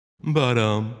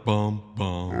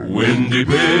Ba-dum-bum-bum. Windy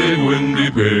pig,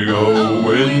 oh,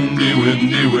 windy,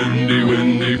 windy, windy,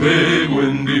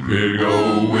 windy pig,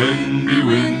 oh, windy,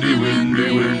 windy, windy,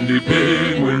 windy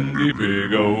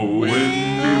pig, oh,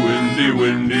 windy,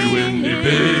 windy,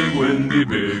 windy, windy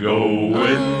pig, oh,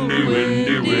 windy,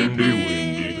 windy, windy,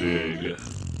 windy pig.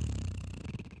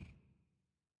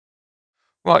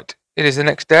 Right, it is the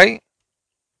next day.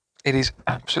 It is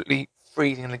absolutely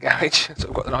freezing in the garage, so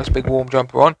I've got the nice big warm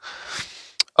jumper on.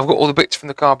 I've got all the bits from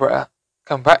the carburetor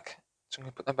come back, so I'm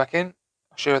going to put them back in.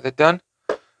 I'll show you how they're done,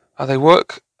 how they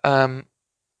work. I've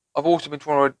also been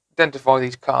trying to identify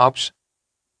these carbs.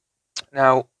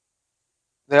 Now,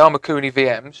 they are Mikuni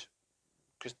VMs,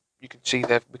 because you can see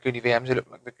they're Mikuni VMs, they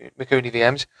look like Mikuni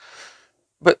VMs,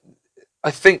 but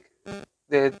I think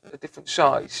they're a different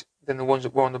size than the ones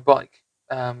that were on the bike.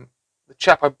 The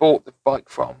chap I bought the bike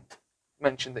from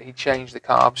mentioned that he changed the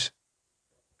carbs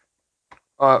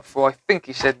for, I think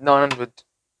he said 900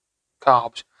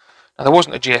 carbs. Now there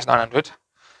wasn't a GS900,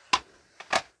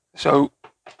 so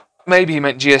maybe he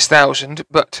meant GS1000,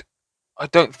 but I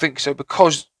don't think so,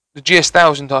 because the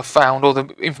GS1000 I found, or the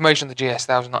information on the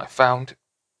GS1000 that I found,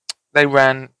 they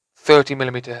ran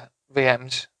 30mm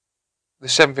VMs. The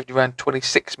 750 ran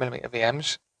 26mm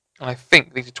VMs, and I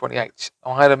think these are 28s.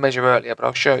 I had a measure earlier, but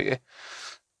I'll show you.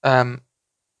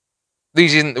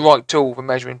 These isn't the right tool for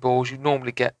measuring balls. You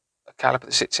normally get a caliper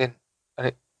that sits in and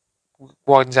it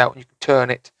widens out, and you can turn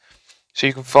it so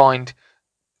you can find,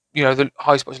 you know, the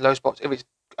high spots, low spots, if it's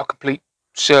a complete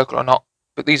circle or not.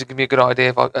 But these will give me a good idea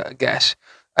if I guess.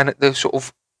 And at the sort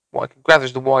of, what I can gather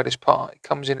is the widest part, it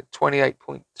comes in at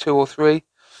 28.2 or 3,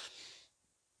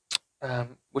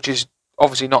 which is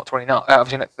obviously not 29,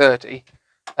 obviously not 30,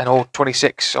 and or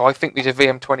 26. So I think these are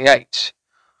VM28s.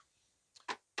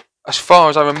 As far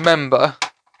as I remember,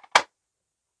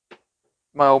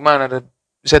 my old man had a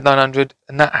Z900,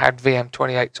 and that had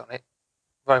VM28s on it,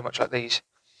 very much like these.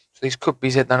 So these could be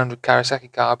Z900 Kawasaki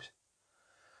carbs.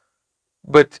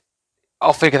 But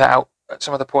I'll figure that out at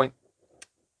some other point.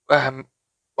 I'll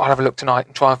have a look tonight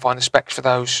and try and find the specs for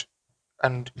those.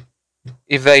 And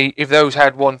if those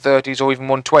had 130s or even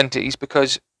 120s,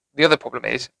 because the other problem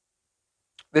is,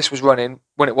 this was running,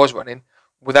 when it was running,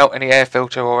 without any air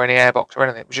filter or any airbox or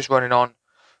anything. It was just running on,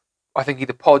 I think,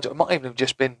 either pods, or it might even have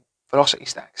just been velocity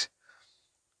stacks,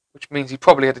 which means he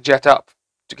probably had to jet up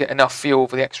to get enough fuel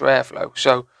for the extra airflow.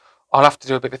 So I'll have to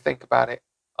do a bit of a think about it.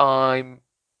 I'm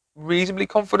reasonably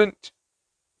confident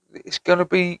it's going to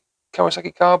be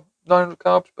Kawasaki carb, 900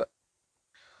 carbs, but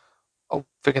I'll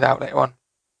figure that out later on.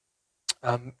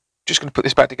 Just going to put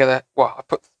this back together. Well, I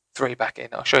put 3 back in.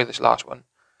 I'll show you this last one.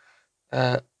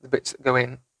 The bits that go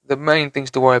in. The main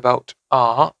things to worry about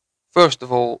are, first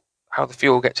of all, how the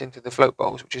fuel gets into the float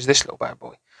bowls, which is this little bad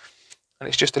boy. And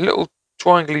it's just a little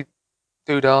triangle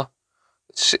doodah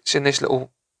that sits in this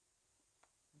little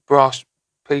brass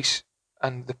piece,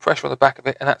 and the pressure on the back of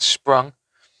it, and that's sprung.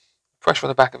 The pressure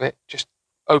on the back of it just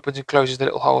opens and closes the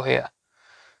little hole here.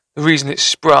 The reason it's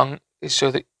sprung is so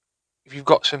that if you've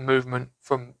got some movement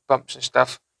from bumps and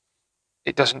stuff,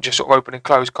 it doesn't just sort of open and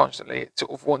close constantly. It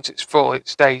sort of, once it's full, it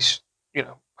stays, you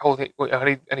know, holding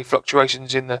any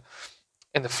fluctuations in the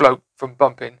float from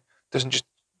bumping doesn't just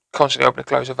constantly open and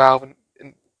close a valve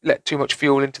and let too much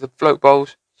fuel into the float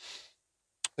bowls.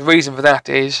 The reason for that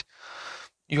is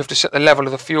you have to set the level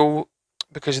of the fuel,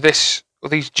 because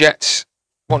these jets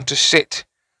want to sit.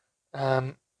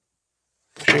 I'll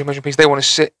show you a measuring piece. They want to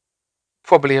sit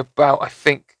probably about, I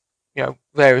think, you know,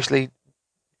 variously.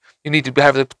 You need to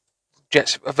have the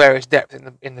jets of various depth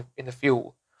in the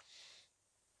fuel.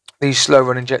 These slow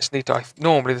running jets need to,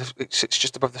 normally it sits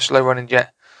just above the slow running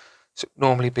jet, so it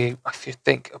normally be, if you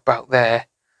think, about there.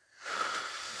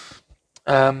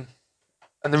 And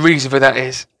the reason for that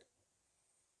is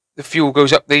the fuel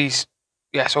goes up these.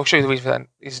 Yes, I'll show you the reason for that.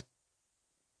 Is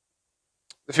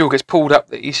the fuel gets pulled up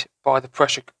these by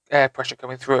the air pressure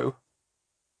coming through,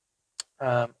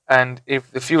 and if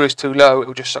the fuel is too low, it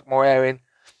will just suck more air in.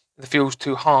 If the fuel's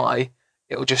too high,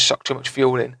 it will just suck too much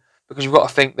fuel in, because you've got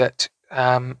to think that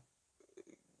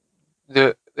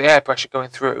the air pressure going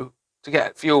through, to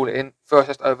get fuel in, first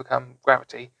has to overcome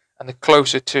gravity, and the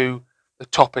closer to the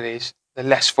top it is, the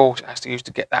less force it has to use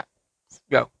to get that,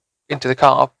 you know, into the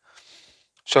carb.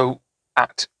 So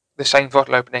at the same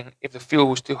throttle opening, if the fuel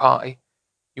was too high,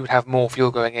 you would have more fuel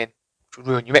going in, which would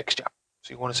ruin your mixture.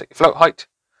 So you want to set your float height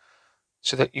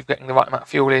so that you're getting the right amount of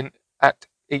fuel in at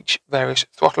each various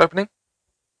throttle opening.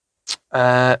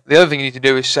 The other thing you need to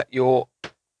do is set your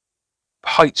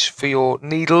heights for your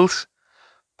needles,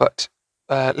 but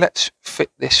let's fit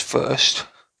this first.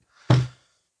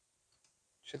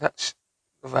 So that's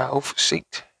the valve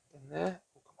seat there.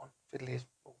 Oh, come on, fiddly as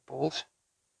balls.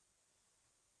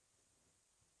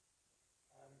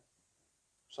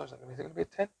 So is that going to be a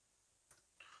 10?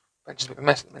 Bench is a bit of a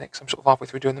mess at the minute because I'm sort of halfway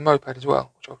through doing the moped as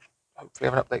well, which I'll hopefully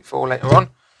have an update for later on.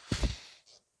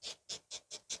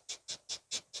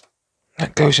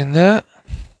 That goes in there.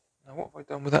 Now what have I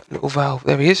done with that little valve?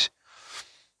 There he is.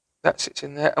 That sits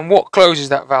in there. And what closes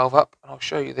that valve up, and I'll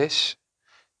show you this,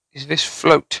 is this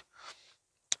float.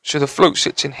 So the float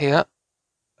sits in here,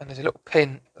 and there's a little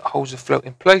pin that holds the float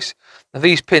in place. Now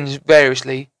these pins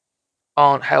variously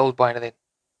aren't held by anything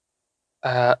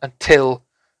until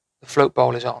the float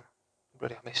bowl is on.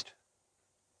 Bloody, I missed.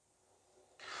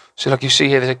 So like you see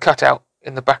here, there's a cutout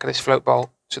in the back of this float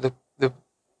bowl. So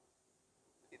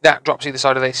that drops either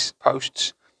side of these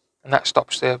posts, and that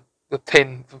stops the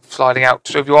pin from sliding out.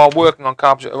 So if you are working on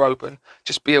carbs that are open,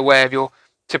 just be aware if you're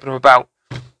tipping them about,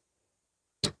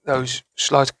 those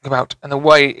slides can come out. And the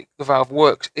way the valve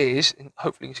works is, and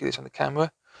hopefully you can see this on the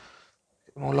camera,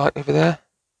 get more light over there.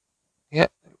 Yeah,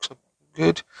 it looks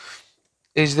good.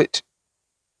 Is that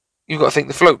you've got to think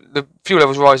the fuel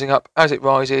level is rising up. As it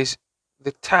rises,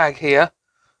 the tag here,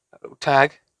 that little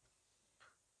tag,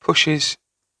 pushes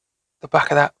the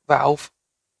back of that valve,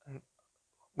 and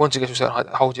once it gets to a certain height,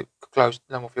 that holds it closed.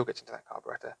 No more fuel gets into that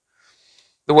carburetor.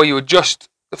 The way you adjust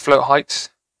the float heights,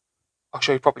 I'll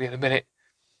show you properly in a minute,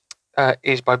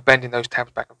 is by bending those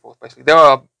tabs back and forth. Basically, there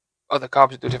are other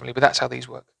carbs that do it differently, but that's how these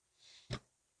work.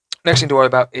 Next thing to worry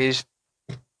about is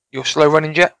your slow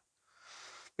running jet.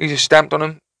 These are stamped on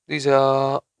them. These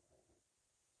are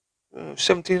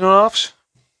 17.5s.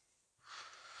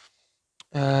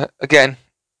 Again,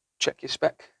 check your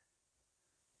spec.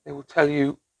 They will tell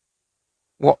you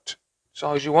what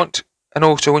size you want. And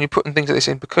also, when you're putting things like this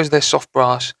in, because they're soft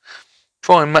brass,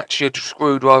 try and match your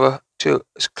screwdriver to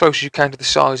as close as you can to the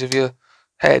size of your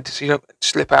head, so you don't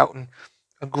slip out and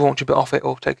graunch a bit off it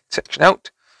or take a section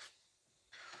out.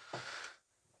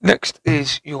 Next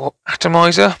is your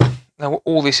atomizer. Now, what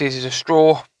all this is a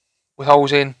straw with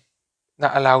holes in.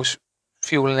 That allows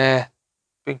fuel and air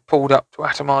being pulled up to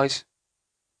atomize.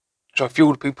 So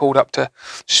fuel to be pulled up to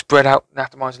spread out and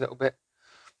atomize a little bit.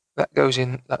 That goes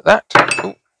in like that.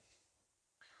 Ooh.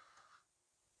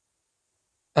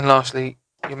 And lastly,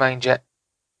 your main jet.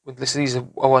 With this, these are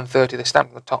 130. They're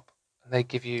stamped on the top, and they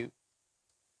give you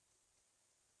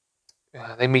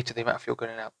they meter the amount of fuel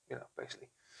going in and out. Basically.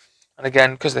 And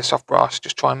again, because they're soft brass,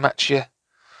 just try and match your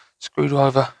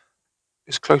screwdriver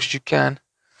as close as you can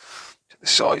to the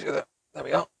size of it. There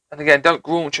we are. And again, don't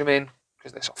graunch them in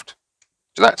because they're soft.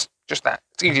 So that's just that.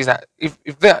 It's easy as that.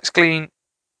 If that's clean,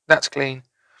 that's clean.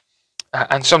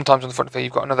 And sometimes on the front of here,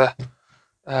 you've got another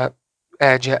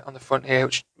air jet on the front here,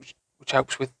 which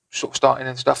helps with sort of starting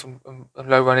and stuff and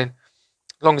low running.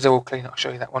 As long as they're all clean, I'll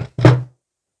show you that one.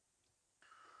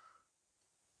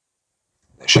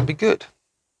 That should be good.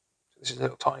 This is a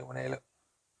little tiny one here, look.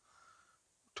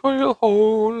 Tiny little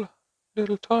hole.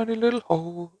 Little tiny little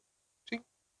hole. See?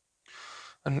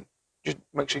 And just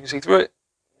make sure you can see through it.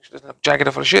 It doesn't look jagged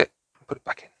or full of shit. And put it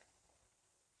back in.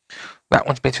 That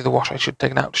one's been through the wash. I should have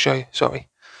taken it out to show you. Sorry.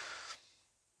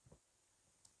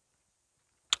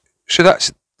 So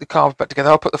that's the carbs back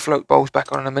together. I'll put the float bowls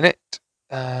back on in a minute.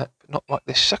 But not like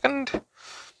this second.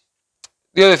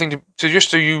 The other thing,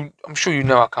 just so you, I'm sure you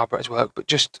know how carburetors work, but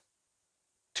just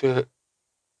to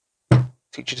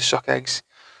teach you to suck eggs.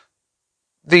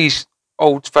 These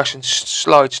old-fashioned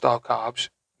slide-style carbs,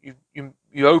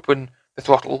 you open the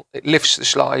throttle, it lifts the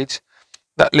slides,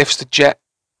 that lifts the jet,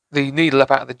 the needle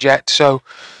up out of the jet. So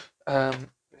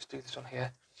let's do this on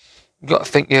here. You've got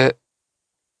to think your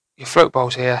float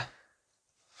bowls here,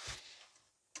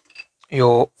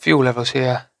 your fuel levels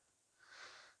here,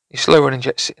 your slow-running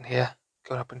jet sitting here,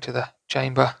 going up into the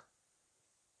chamber.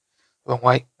 Wrong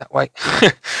way, that way.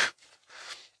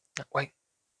 That way.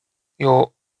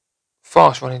 Your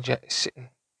fast running jet is sitting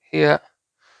here.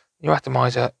 Your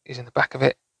atomizer is in the back of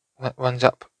it. And that runs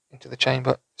up into the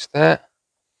chamber. It's there.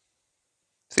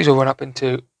 So these all run up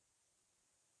into,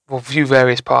 well, view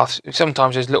various paths.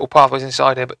 Sometimes there's little pathways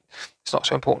inside here, but it's not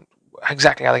so important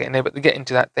exactly how they get in there, but they get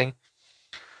into that thing.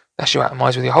 That's your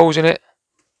atomizer with your holes in it.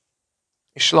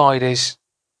 Your slide is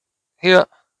here.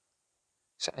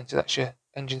 Set into, that's your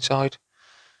engine side.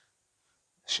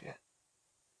 That's your,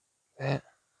 there.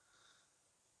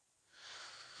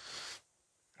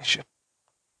 That's your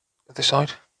other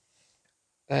side.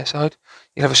 Air side.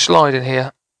 You'll have a slide in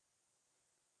here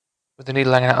with the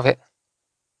needle hanging out of it.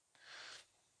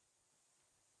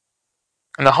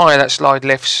 And the higher that slide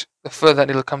lifts, the further that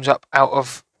needle comes up out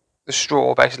of the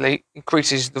straw, basically.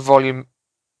 Increases the volume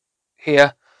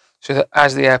here, so that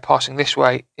as the air passing this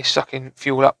way is sucking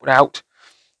fuel up and out,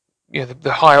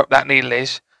 the higher up that needle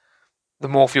is, the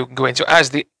more fuel can go in. So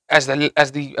as the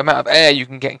amount of air you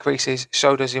can get increases,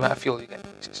 so does the amount of fuel you get.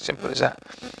 It's as simple as that.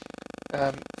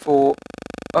 For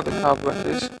other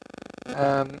carburetors,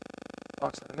 I'll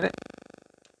answer that in a minute.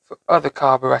 For other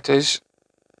carburetors,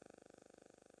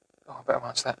 I better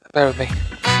answer that. Bear with me.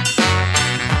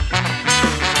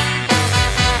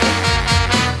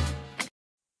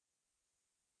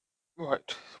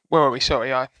 Right, where are we?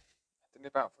 Sorry, I had to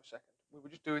nip out for a second. We were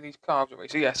just doing these carbs, already.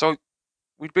 So yeah, so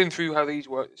we've been through how these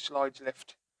work. The slides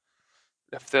lift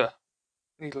the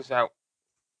needles out,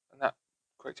 and that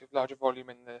creates a larger volume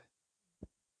in the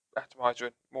atomizer,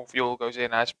 and more fuel goes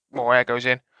in as more air goes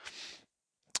in.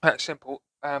 That's simple.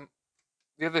 The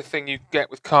other thing you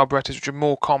get with carburetors, which are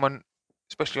more common,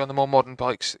 especially on the more modern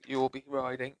bikes that you'll be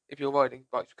riding, if you're riding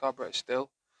bikes with carburetors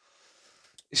still,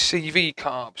 is CV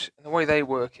carbs. And the way they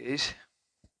work is,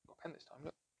 I've got a pen this time,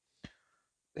 look.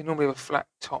 They normally have a flat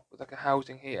top with like a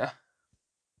housing here,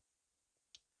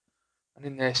 and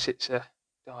in there sits a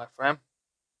diaphragm.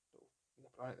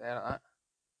 Right there like that,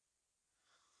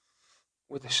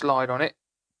 with a slide on it.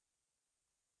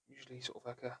 Usually sort of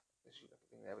like a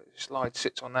thing there, but the slide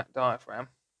sits on that diaphragm.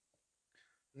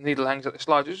 The needle hangs at the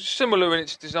slide. It's similar in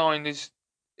its design as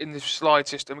in the slide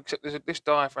system, except there's this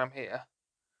diaphragm here,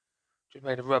 which is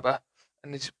made of rubber,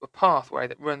 and there's a pathway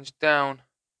that runs down.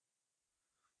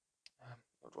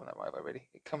 Not drawing that right way, really.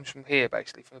 It comes from here,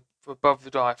 basically, from above the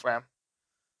diaphragm,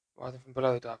 rather than from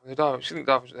below the diaphragm. The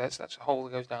diaphragm's there, so that's a hole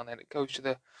that goes down there, and it goes to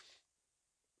the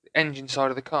engine side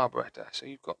of the carburetor. So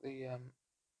you've got the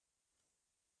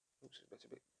oops, it's a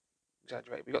bit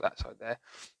exaggerated. You've got that side there.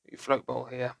 Your float bowl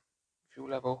here, fuel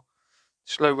level,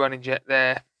 slow running jet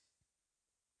there,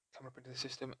 coming up into the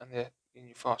system, and in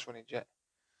your fast running jet,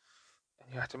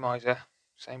 and your atomizer,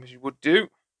 same as you would do.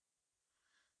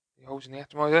 The holes in the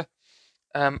atomizer,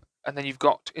 and then you've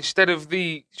got, instead of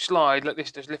the slide like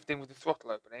this does lifting with the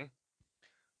throttle opening,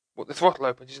 what the throttle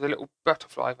opens is the little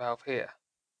butterfly valve here.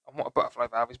 And what a butterfly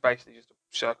valve is basically just a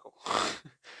circle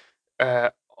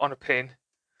on a pin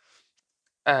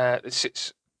that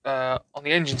sits on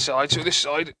the engine side. So this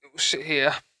side, it will sit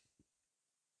here,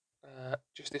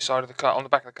 just this side of the car, on the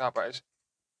back of the carburetors.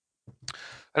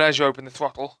 And as you open the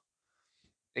throttle,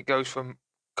 it goes from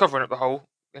covering up the hole,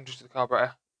 the entrance of the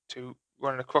carburetor, to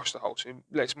running across the hole, so it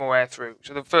lets more air through.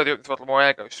 So the further you open the throttle, more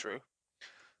air goes through.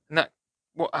 And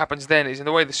what happens then is, in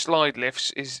the way the slide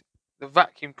lifts, is the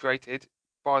vacuum created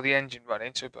by the engine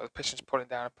running, so the piston's pulling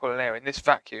down and pulling air in. This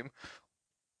vacuum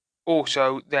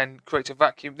also then creates a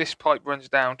vacuum. This pipe runs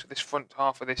down to this front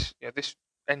half of this, this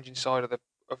engine side of the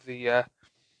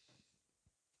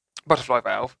butterfly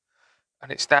valve,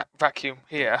 and it's that vacuum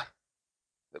here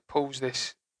that pulls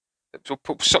this, that sort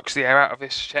of sucks the air out of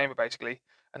this chamber basically,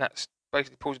 and that's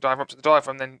basically pulls the diaphragm up. So the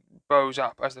diaphragm then bows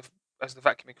up as the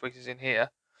vacuum increases in here,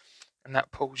 and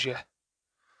that pulls your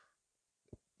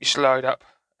slide up,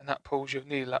 and that pulls your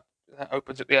needle up, and that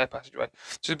opens up the air passageway.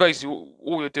 So basically,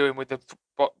 all you're doing with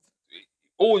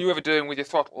all you're ever doing with your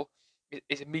throttle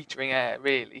is metering air,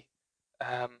 really.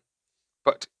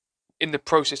 But in the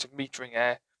process of metering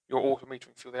air, you're also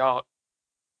metering fuel. They are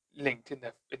linked in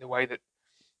the way that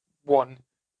one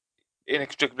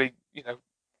inextricably,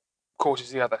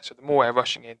 causes the other. So the more air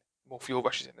rushing in, the more fuel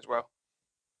rushes in as well.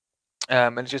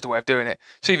 And it's just a way of doing it.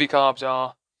 CV carbs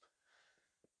are,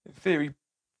 in theory,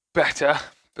 better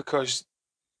because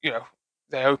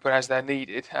they open as they're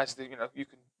needed. As you're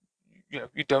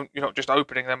not just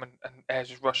opening them and air's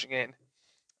just rushing in.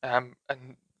 And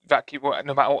vacuum,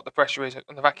 no matter what the pressure is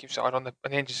on the vacuum side, on the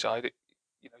engine side,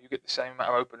 you get the same amount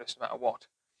of openness no matter what.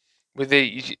 With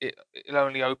these, it'll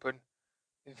only open,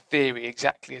 in theory,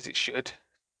 exactly as it should,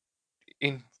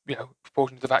 in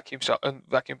proportion to the vacuum side, and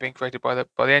vacuum being created by the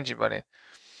engine running.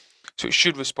 So it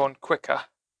should respond quicker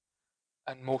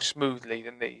and more smoothly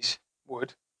than these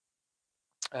would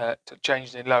to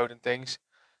changes in load and things.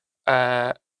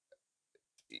 And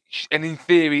in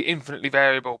theory, infinitely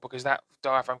variable, because that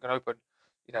diaphragm can open.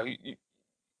 I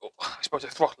suppose a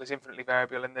throttle is infinitely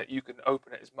variable in that you can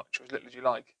open it as much or as little as you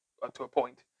like up to a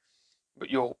point,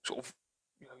 but your sort of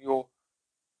your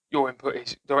input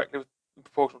is directly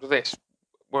proportional to this.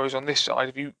 Whereas on this side,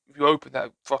 if you open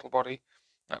that throttle body,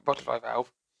 that butterfly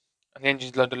valve, and the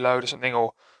engine's under load or something,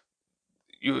 or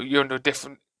you're under a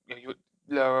different, you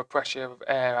lower pressure of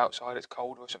air outside, it's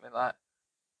cold or something like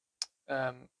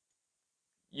that,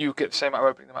 you get the same amount of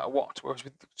opening no matter what. Whereas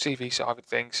with the CV side of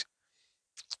things,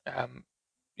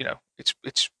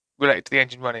 it's related to the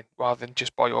engine running rather than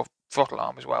just by your throttle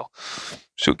arm as well.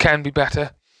 So it can be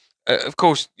better. Of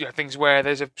course, things where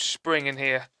there's a spring in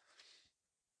here,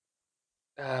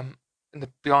 above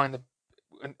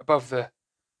the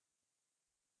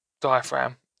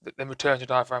diaphragm that then returns the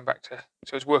diaphragm back to,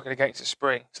 so it's working against the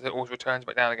spring, so that it always returns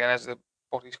back down again as the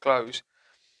body's closed.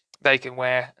 They can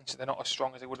wear, and so they're not as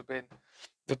strong as they would have been.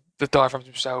 The diaphragms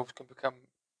themselves can become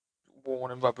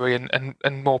worn and rubbery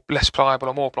and more less pliable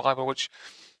or more pliable, which,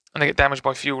 and they get damaged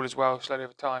by fuel as well slowly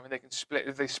over time, and they can split.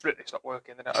 If they split, they stop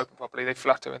working. They don't open properly. They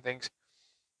flutter and things.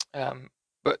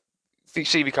 But the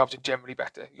CV carbs are generally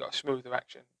better. You got a smoother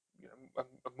action,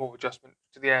 and more adjustment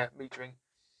to the air metering.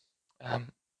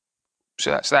 So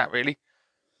that's that really.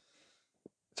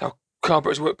 That's how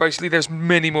carburetors work. Basically, there's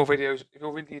many more videos if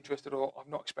you're really interested, or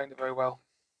I've not explained it very well.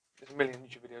 There's a million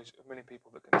YouTube videos, a million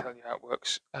people that can tell you how it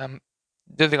works. The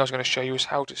other thing I was going to show you is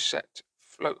how to set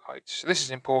float heights. So this is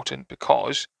important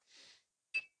because,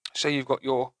 say you've got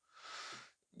the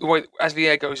way as the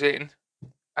air goes in,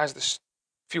 as the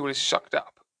fuel is sucked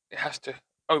up, it has to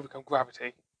overcome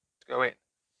gravity to go in,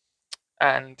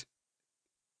 and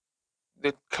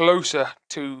the closer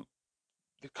to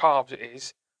the carbs it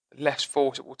is, the less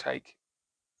force it will take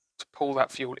to pull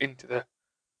that fuel into the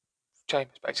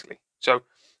chambers, basically. So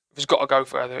if it's got to go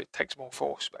further, it takes more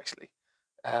force, basically.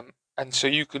 And so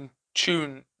you can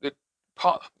tune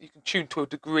to a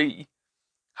degree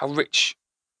how rich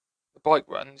the bike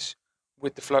runs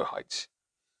with the float heights.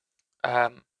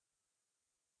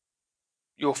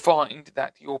 You'll find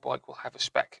that your bike will have a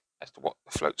spec as to what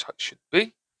the float height should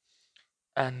be,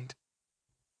 and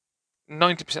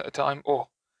 90% of the time, or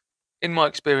in my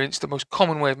experience, the most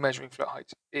common way of measuring float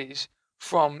height is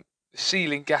from the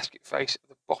sealing gasket face at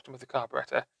the bottom of the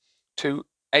carburetor to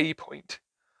a point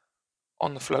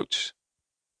on the floats.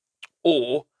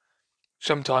 Or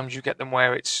sometimes you get them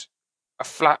where it's a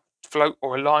flat float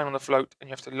or a line on the float, and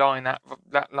you have to line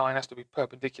that line has to be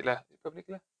perpendicular.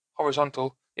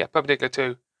 Horizontal, yeah, perpendicular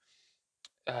to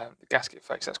the gasket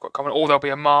face. That's quite common. Or there'll be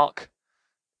a mark,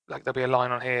 like there'll be a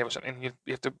line on here or something. You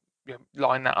have to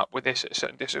line that up with this at a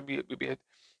certain distance. It would be a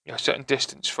certain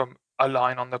distance from a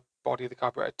line on the body of the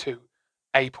carburetor to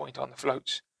a point on the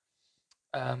floats.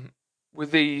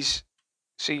 With these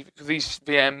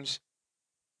VMs,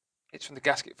 it's from the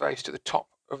gasket face to the top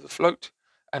of the float,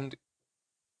 and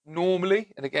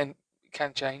normally, and again it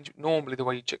can change, normally the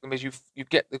way you check them is you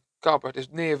get the carburetors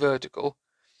near vertical,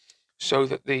 so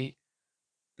that the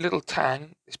little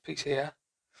tang, this piece here,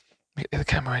 get the other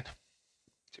camera in,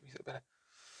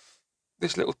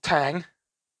 this little tang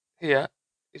here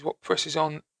is what presses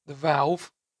on the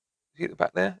valve. See at the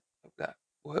back there? Hope that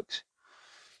works.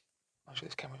 I'll show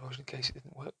this camera in case it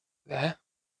didn't work there.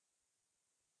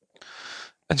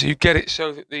 And so you get it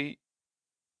so that the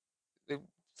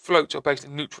floats are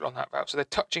basically neutral on that valve. So they're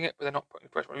touching it, but they're not putting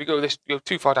pressure on it. If you go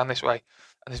too far down this way,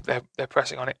 and they're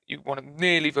pressing on it, you want it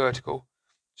nearly vertical,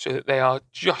 so that they are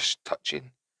just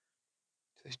touching.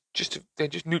 They're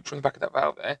just neutral in the back of that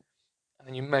valve there, and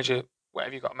then you measure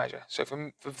whatever you've got to measure. So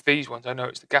for these ones, I know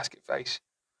it's the gasket face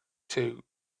to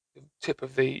the tip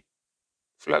of the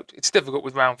float. It's difficult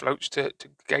with round floats to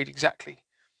gauge exactly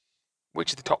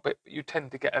which is the top bit, but you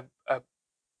tend to get a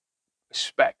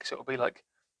spec, so it'll be like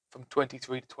from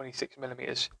 23 to 26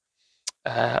 millimeters.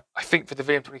 I think for the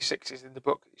VM26s in the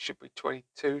book, it should be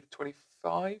 22 to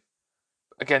 25.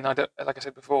 But again, I don't, like I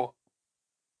said before,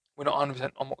 we're not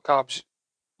 100% on what carbs.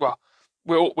 Well,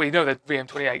 we know they're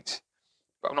VM28s,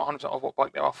 but I'm not 100% on what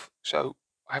bike they're off, so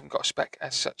I haven't got a spec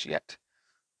as such yet.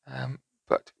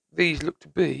 But these look to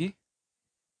be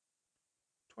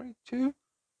 22,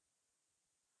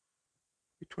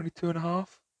 22 and a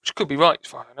half, which could be right as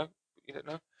far as I know, but you don't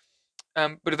know.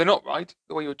 But if they're not right,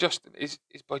 the way you adjust them is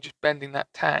by just bending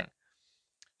that tang.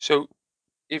 So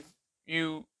if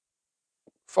you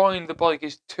find the bike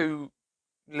is too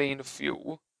lean of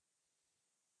fuel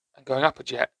and going up a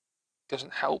jet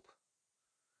doesn't help,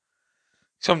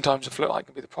 sometimes the float height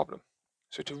can be the problem.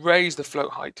 So to raise the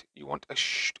float height, you want a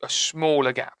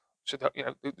smaller gap, so that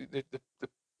the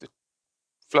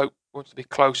float wants to be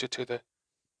closer to the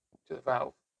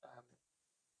valve.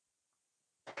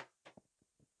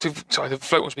 The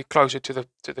float wants to be closer to the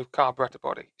carburetor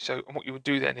body. So, and what you would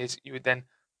do then is you would then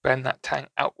bend that tang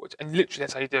outwards, and literally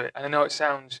that's how you do it. And I know it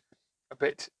sounds a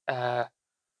bit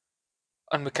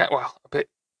unmechanical, well, a bit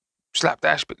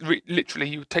slapdash, but literally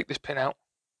you would take this pin out.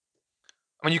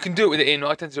 I mean, you can do it with it in.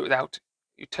 I tend to do it without.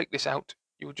 You take this out.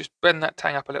 You would just bend that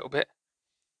tang up a little bit.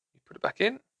 You put it back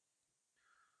in.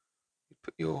 You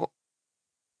put your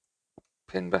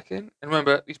pin back in, and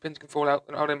remember, these pins can fall out.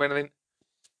 They're not holding anything.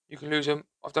 You can lose them.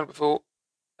 I've done it before,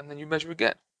 and then you measure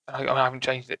again. And I haven't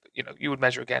changed it, but you would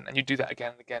measure again, and you do that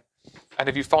again and again. And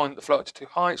if you find the float is too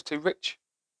high, it's too rich,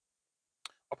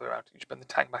 up it around. You just bend the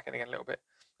tang back in again a little bit,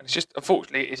 and it's just,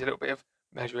 unfortunately, it is a little bit of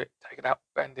measure it, take it out,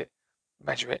 bend it,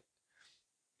 measure it.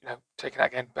 take it out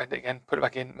again, bend it again, put it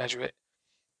back in, measure it.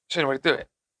 It's the only way to do it.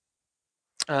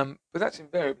 But that's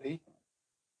invariably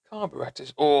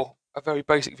carburettors, or a very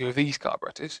basic view of these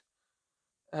carburettors.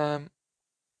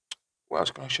 What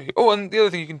else can I show you? Oh, and the other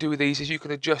thing you can do with these is you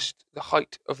can adjust the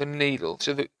height of the needle,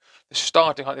 so that the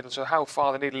starting height of the needle, so how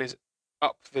far the needle is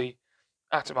up the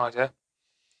atomizer,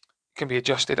 can be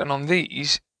adjusted. And on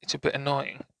these, it's a bit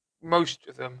annoying. Most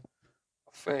of them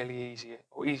are fairly easy,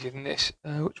 or easier than this.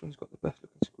 Which one's got the best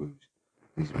looking screws?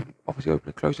 These have obviously opened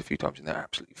and closed a few times, and they're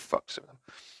absolutely fucked, some of them.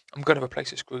 I'm going to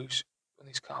replace the screws on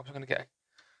these carbs. I'm going to get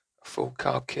a full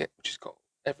carb kit, which has got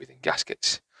everything,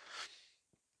 gaskets,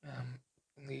 and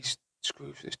these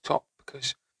screws for this top,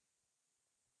 because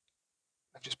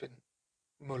they've just been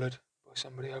mullered by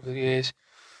somebody over the years.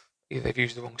 Either they've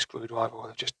used the wrong screwdriver, or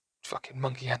they've just fucking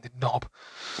monkey-handed knob,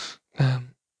 or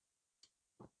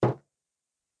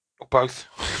both.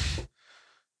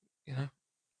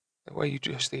 The way you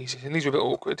adjust these is, and these are a bit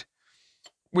awkward.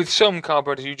 With some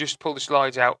carburetors, you just pull the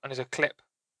slides out, and there's a clip.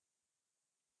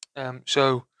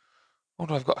 So,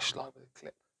 although I've got a slide with a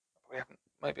clip, I probably haven't.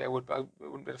 Maybe I would, but I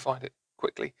wouldn't be able to find it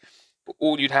quickly. But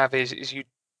all you'd have is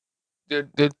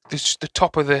the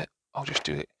top of the. I'll just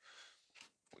do it.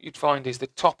 What you'd find is the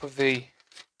top of the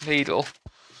needle.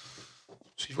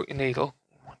 So you've got your needle.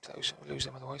 I want those, I'll lose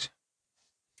them otherwise.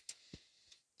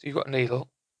 So you've got a needle.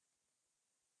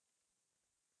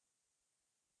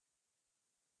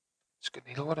 It's a good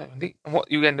needle, what don't you? And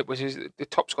what you end up with is the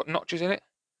top's got notches in it,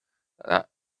 like that,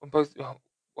 on both, well,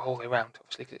 all the way round,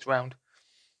 obviously, because it's round.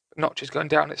 But notches going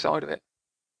down the side of it,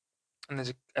 and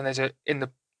there's a in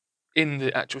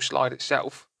the actual slide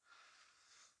itself,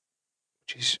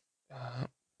 which is like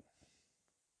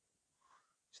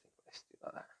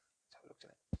that. Let's have a look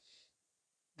at it.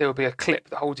 There will be a clip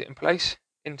that holds it in place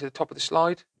into the top of the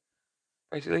slide,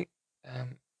 basically.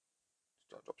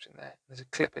 Drops in there. There's a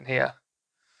clip in here.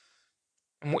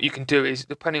 And what you can do is,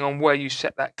 depending on where you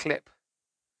set that clip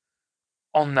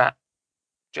on that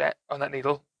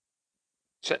needle,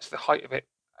 sets the height of it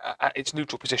at its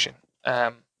neutral position.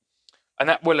 And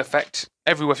that will affect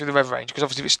everywhere through the rev range, because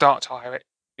obviously if it starts higher,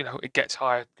 it gets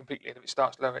higher completely. And if it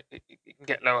starts lower, it can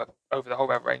get lower over the whole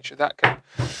rev range. So that can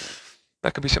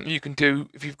be something you can do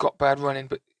if you've got bad running.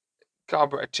 But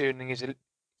carburetor tuning is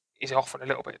often a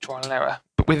little bit of trial and error.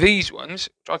 But with these ones,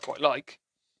 which I quite like,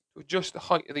 to adjust the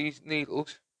height of these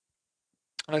needles,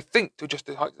 and I think to adjust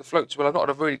the height of the floats, well, I've not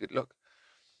had a really good look.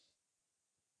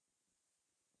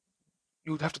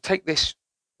 You would have to take the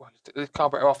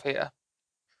carburetor off here,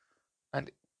 and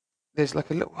there's like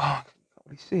a little. Oh, I can't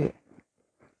really see it.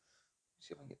 Let's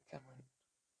see if I can get the camera in.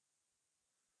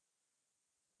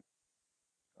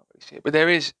 Can't really see it, but there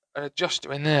is an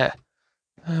adjuster in there.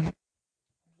 If I can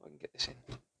get this in.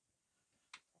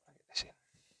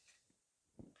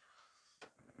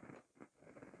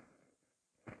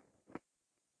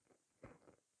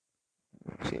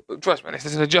 But trust me,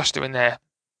 there's an adjuster in there.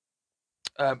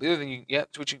 The other thing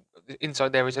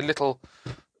inside there is a little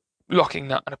locking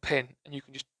nut and a pin, and you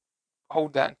can just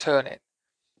hold that and turn it,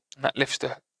 and that lifts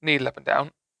the needle up and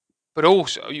down. But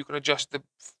also you can adjust the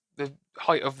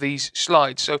height of these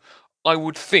slides. So I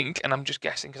would think, and I'm just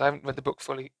guessing because I haven't read the book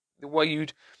fully,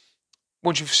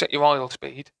 once you've set your idle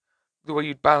speed, the way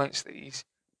you'd balance these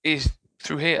is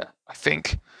through here, I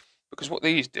think. Because what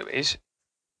these do is,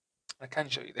 I can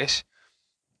show you this,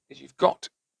 is you've got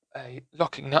a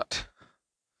locking nut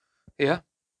here,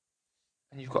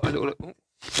 and you've got a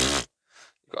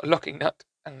locking nut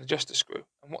and an adjuster screw.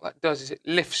 And what that does is it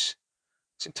lifts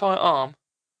its entire arm.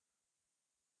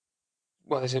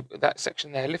 Well, there's that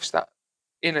section there, lifts that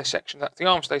inner section, that the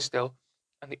arm stays still,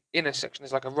 and the inner section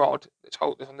is like a rod that's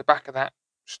on the back of that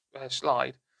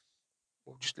slide.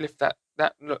 We'll just lift that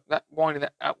winding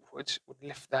that outwards would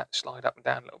lift that slide up and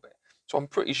down a little bit. So I'm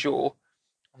pretty sure,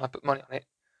 and I put money on it,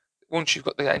 once you've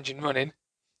got the engine running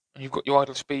and you've got your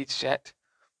idle speed set,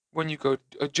 when you go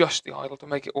adjust the idle to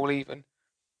make it all even,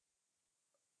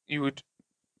 you would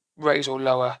raise or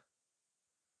lower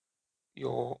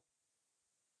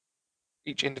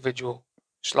each individual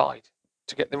slide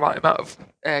to get the right amount of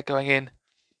air going in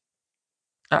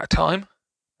at a time.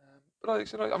 But like I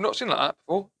said, I've not seen like that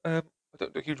before. I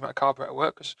don't do a huge amount of carburetor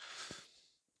work because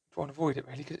I try and avoid it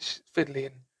really, because it's fiddly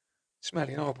and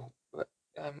smelly and horrible. But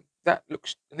that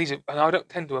looks, and I don't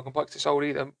tend to work on bikes this old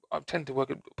either. I tend to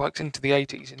work on bikes into the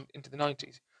 80s and into the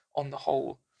 90s on the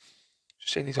whole.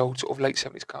 Just seeing these old sort of late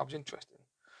 70s carbs interesting.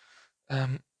 But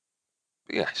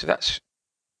yeah, so that's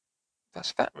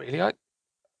that really.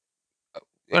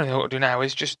 The only thing I've got to do now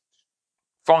is just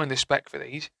find the spec for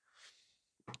these,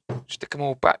 stick them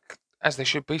all back as they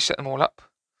should be, set them all up,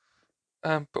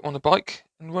 put them on the bike,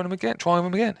 and run them again, try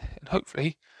them again. And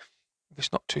hopefully, if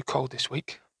it's not too cold this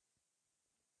week,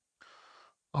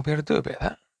 I'll be able to do a bit of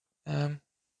that.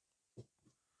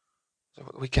 So I've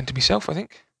got the weekend to myself, I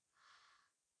think.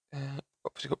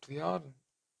 Obviously go up to the yard and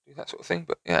do that sort of thing.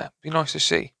 But yeah, it'd be nice to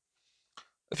see.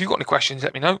 If you've got any questions,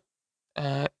 let me know.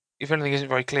 If anything isn't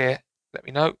very clear, let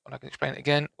me know and I can explain it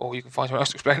again, or you can find someone else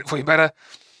to explain it for you better.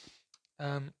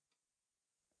 And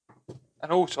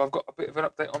also, I've got a bit of an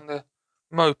update on the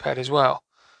moped as well,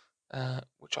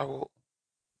 which I will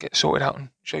get sorted out and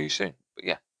show you soon. But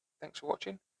yeah, thanks for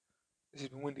watching. This has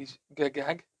been Windy's Gag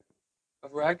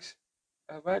of Rags,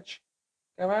 Garage,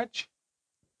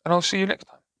 and I'll see you next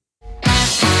time.